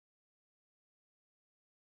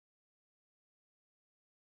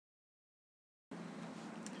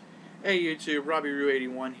Hey YouTube,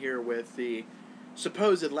 RobbieRoo81 here with the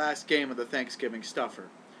supposed last game of the Thanksgiving Stuffer.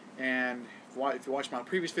 And if you watched my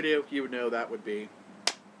previous video, you would know that would be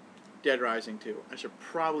Dead Rising 2. I should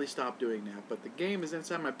probably stop doing that, but the game is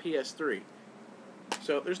inside my PS3.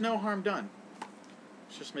 So there's no harm done.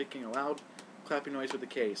 It's just making a loud clapping noise with the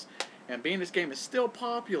case. And being this game is still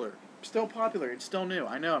popular, it's still new.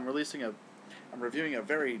 I know, I'm reviewing a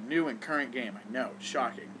very new and current game. I know, it's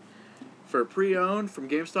shocking. For pre-owned from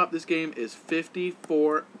GameStop, this game is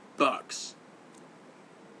 $54.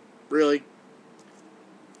 Really?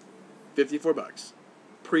 $54.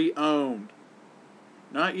 Pre-owned.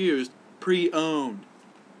 Not used, pre-owned.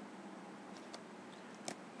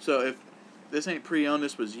 So if this ain't pre-owned,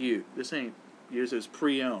 this was used. This ain't used, it was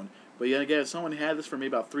pre-owned. But yet again, if someone had this for me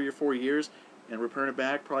about 3 or 4 years and returned it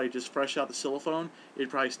back, probably just fresh out the cellophane, it'd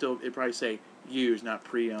probably say used, not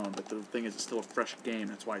pre-owned. But the thing is, it's still a fresh game.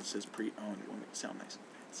 That's why it says pre-owned. It won't make it sound nice and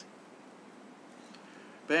fancy.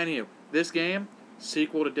 But anywho, this game,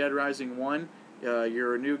 sequel to Dead Rising 1,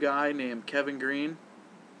 you're a new guy named Kevin Green.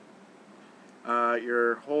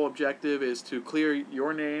 Your whole objective is to clear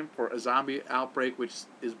your name for a zombie outbreak which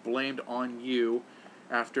is blamed on you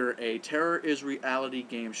after a Terror is Reality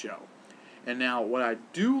game show. And now, what I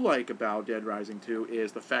do like about Dead Rising 2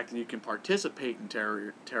 is the fact that you can participate in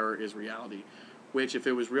Terror is Reality, which, if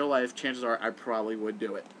it was real life, chances are I probably would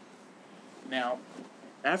do it. Now,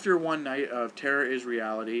 after one night of Terror is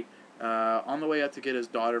Reality, on the way out to get his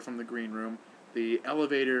daughter from the green room, the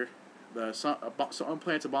elevator, someone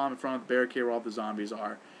plants a bomb in front of the barricade where all the zombies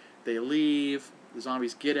are. They leave, the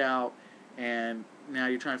zombies get out, and now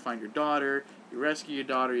you're trying to find your daughter. You rescue your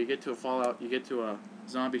daughter, you get to a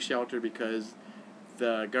zombie shelter because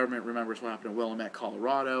the government remembers what happened in Willamette,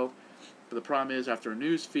 Colorado. But the problem is, after a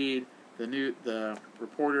news feed, the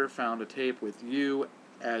reporter found a tape with you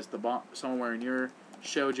as someone wearing your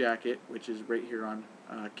show jacket, which is right here on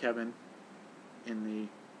Kevin in the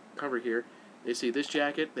cover here. They see this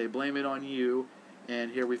jacket, they blame it on you,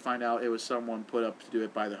 and here we find out it was someone put up to do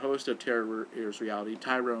it by the host of Terror is Reality,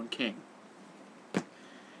 Tyrone King.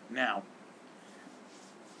 Now,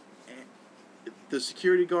 the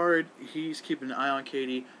security guard, he's keeping an eye on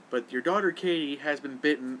Katie, but your daughter Katie has been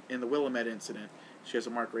bitten in the Willamette incident. She has a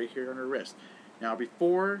mark right here on her wrist. Now,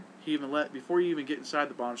 before you even get inside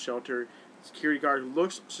the bomb shelter, the security guard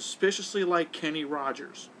looks suspiciously like Kenny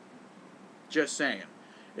Rogers. Just saying.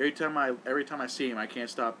 Every time I see him, I can't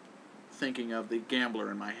stop thinking of the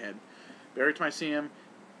gambler in my head. But every time I see him,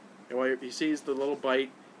 he sees the little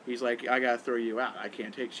bite, he's like, I gotta throw you out. I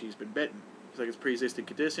can't take, she's been bitten. It's like it's pre-existing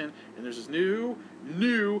condition, and there's this new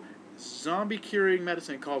zombie curing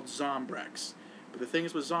medicine called Zombrex. But the thing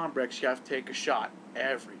is with Zombrex, you have to take a shot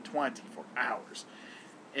every 24 hours.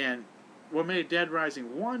 And what made Dead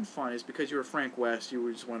Rising 1 fun is because you were Frank West,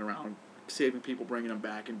 you just went around saving people, bringing them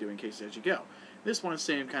back, and doing cases as you go. This one is the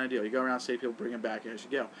same kind of deal. You go around, save people, bring them back as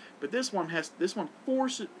you go. But this game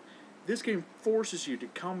forces you to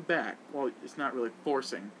come back. Well, it's not really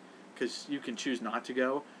forcing, because you can choose not to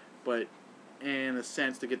go, but in a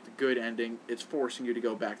sense, to get the good ending, it's forcing you to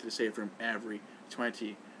go back to the save room every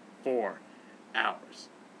 24 hours.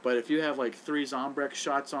 But if you have like 3 Zombrex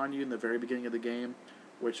shots on you in the very beginning of the game,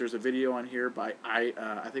 which there's a video on here by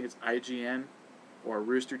I think it's IGN or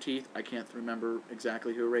Rooster Teeth, I can't remember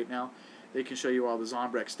exactly who right now. They can show you all the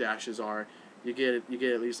Zombrex stashes are. You get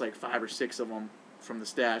at least like 5 or 6 of them from the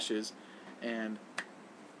stashes, and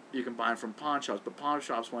you can buy them from pawn shops. But pawn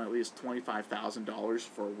shops want at least $25,000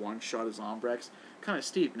 for one shot of Zombrex. Kind of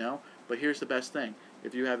steep, no? But here's the best thing: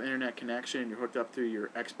 if you have internet connection and you're hooked up through your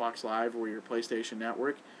Xbox Live or your PlayStation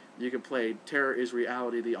Network, you can play Terror is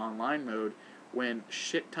Reality, the online mode, win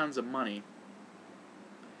shit tons of money,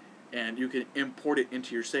 and you can import it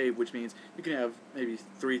into your save, which means you can have maybe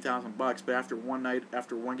 $3,000, but after one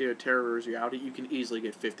game of Terror is Reality, you can easily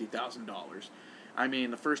get $50,000. I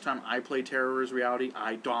mean, the first time I played Terror is Reality,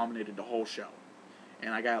 I dominated the whole show,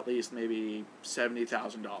 and I got at least maybe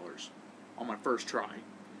 $70,000 on my first try.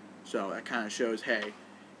 So that kind of shows, hey,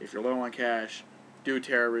 if you're low on cash, do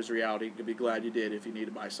Terror is Reality. You'll be glad you did if you need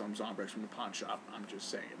to buy some Zombrex from the pawn shop. I'm just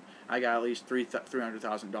saying. I got at least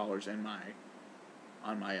 $300,000 in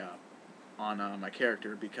my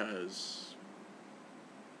character because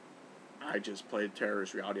I just played Terror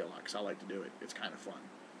is Reality a lot because I like to do it. It's kind of fun.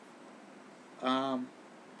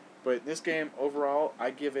 But this game overall,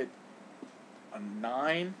 I give it a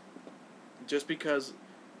 9, just because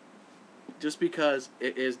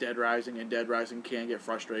it is Dead Rising, and Dead Rising can get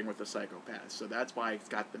frustrating with the psychopaths. So that's why it's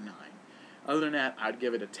got the 9. Other than that, I'd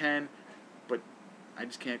give it a 10, but I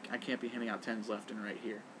can't be handing out 10s left and right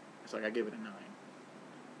here. It's like I give it a 9.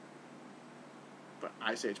 But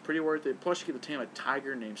I say it's pretty worth it. Plus, you get to tame a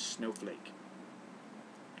tiger named Snowflake.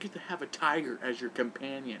 You get to have a tiger as your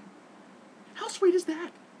companion. How sweet is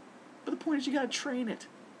that? But the point is, you gotta train it.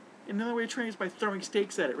 And another way to train is by throwing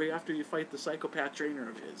stakes at it right after you fight the psychopath trainer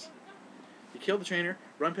of his. You kill the trainer,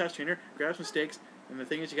 run past the trainer, grab some stakes, and the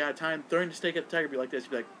thing is, you gotta time throwing the stake at the tiger. Be like this.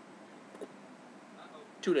 You'd be like,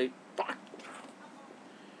 too late. Fuck.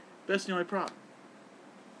 That's the only problem.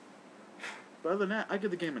 But other than that, I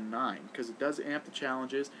give the game a 9 because it does amp the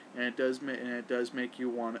challenges and it does make you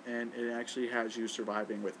want, and it actually has you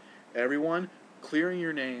surviving with everyone, clearing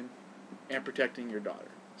your name, and protecting your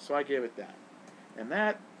daughter. So I gave it that, and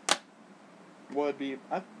that would be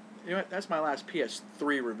that's my last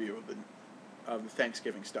PS3 review of the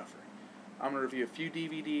Thanksgiving Stuffer. I'm gonna review a few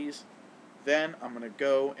DVDs, then I'm gonna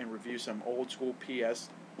go and review some old school PS2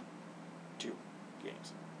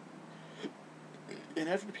 games. And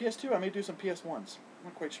after the PS2, I may do some PS1s. I'm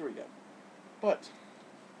not quite sure yet. But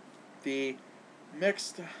the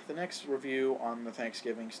next review on the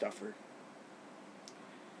Thanksgiving Stuffer.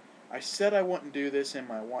 I said I wouldn't do this in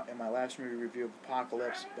my last movie review of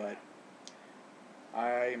Apocalypse, but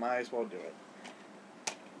I might as well do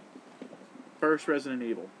it. First, Resident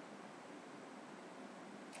Evil.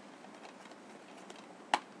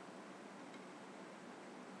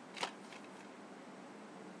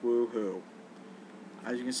 Woohoo.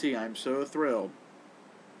 As you can see, I'm so thrilled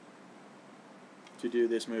to do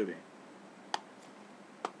this movie.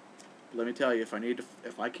 But let me tell you,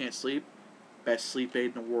 if I can't sleep, best sleep aid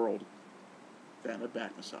in the world. Then a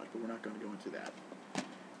back massage, but we're not going to go into that.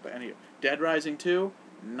 But anyway, Dead Rising 2,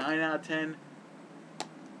 9 out of 10,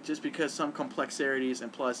 just because some complexities,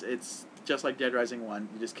 and plus it's just like Dead Rising 1,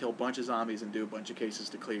 you just kill a bunch of zombies and do a bunch of cases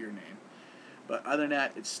to clear your name. But other than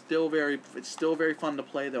that, it's still very fun to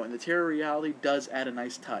play though, and the Terror Reality does add a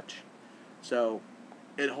nice touch. So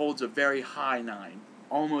it holds a very high 9,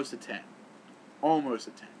 almost a 10, almost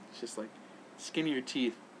a 10. It's just like skin of your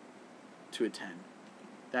teeth to a 10.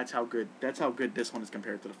 That's how good this one is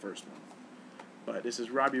compared to the first one. But this is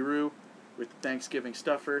Robbie Roo with the Thanksgiving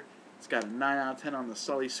Stuffer. It's got a 9 out of 10 on the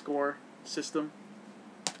Sully score system.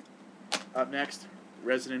 Up next,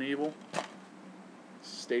 Resident Evil.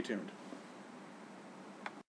 Stay tuned.